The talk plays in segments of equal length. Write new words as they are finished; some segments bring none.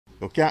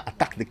You can't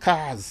attack the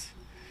cause.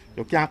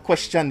 You can't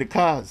question the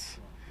cause.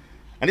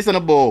 And this is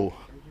not about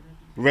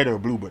red or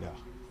blue, brother.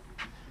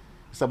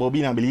 It's about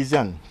being a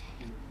Belizean.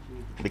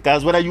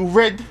 Because whether you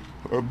red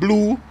or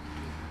blue,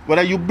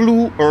 whether you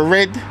blue or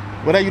red,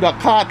 whether you're the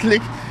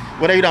Catholic,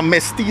 whether you're the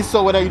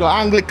Mestizo, whether you're the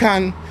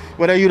Anglican,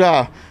 whether you're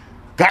the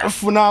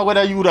Garifuna,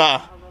 whether you're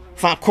the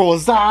from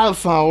Crozal,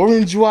 from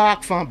Orange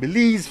Walk, from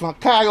Belize, from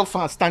Cayo,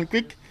 from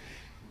Stanquick,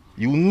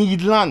 you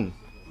need land.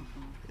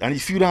 And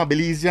if you're not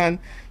Belizean,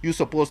 you're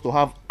supposed to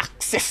have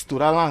access to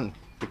that land.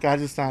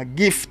 Because it's a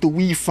gift to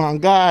we from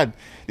God.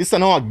 This is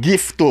not a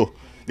gift to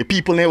the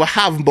people never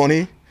have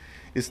money.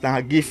 It's not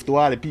a gift to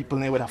all the people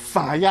never have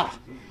fire,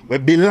 we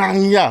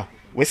belong here,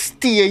 we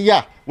stay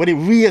here, where they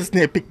raise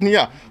their picnic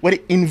here, where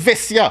they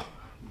invest here.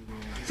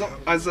 So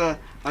as a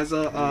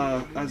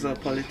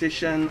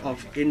politician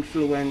of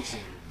influence,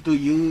 do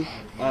you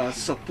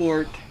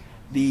support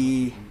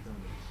the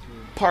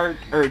part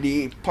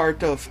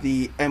of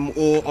the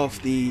MO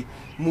of the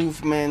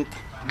movement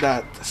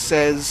that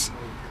says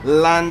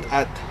land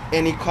at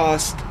any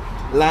cost,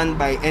 land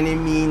by any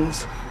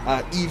means,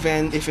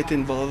 even if it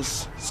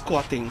involves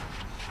squatting?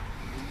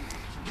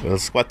 Well,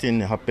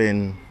 squatting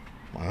happened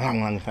a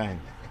long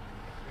time.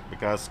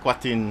 Because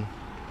squatting,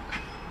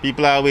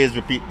 people always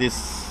repeat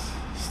this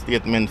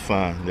statement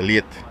from the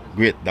late,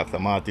 great Dr.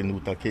 Martin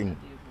Luther King,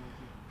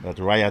 that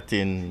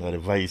rioting are the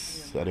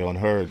vice of the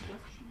unheard.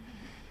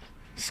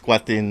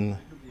 Squatting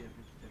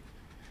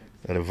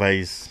are the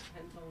vice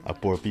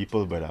of poor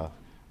people, brother,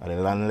 are the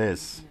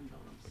landless.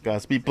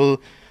 Because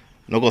people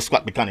don't go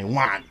squat because they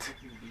want.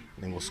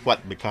 They go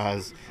squat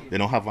because they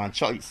don't have a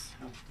choice.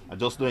 I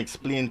just don't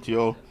explain to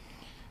you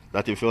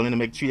that if you only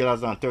make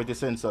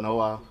 $3.30 an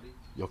hour,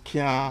 you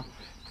can't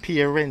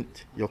pay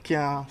rent, you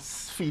can't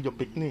feed your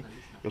picnic,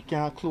 you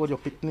can't clothe your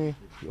picnic,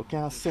 you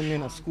can't send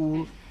in a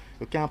school,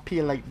 you can't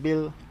pay light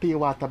bill, pay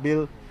water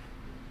bill.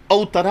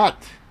 Out of that,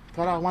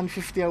 got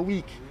 $150 a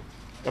week.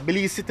 I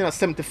believe sitting at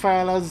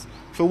 $75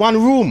 for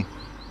one room,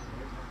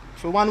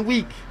 for 1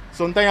 week.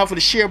 Sometimes you have to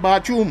share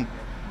bathroom.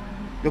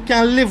 You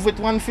can't live with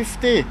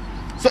 $150.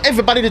 So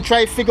everybody to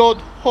try to figure out,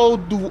 how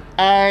do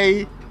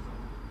I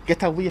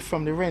get away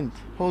from the rent?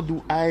 How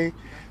do I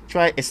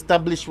try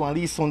establish one of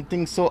these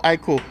something so I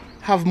could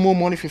have more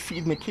money to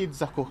feed my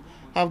kids, I could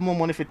have more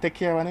money to take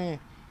care of them.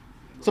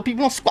 So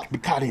people don't squat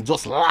because they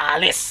just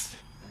lawless.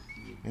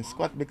 They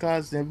squat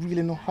because they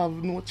really don't have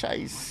no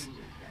choice.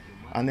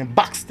 And then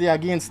backs they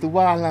against the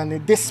wall and they're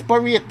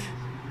desperate.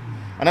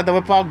 And that's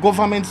where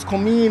governments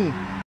come in.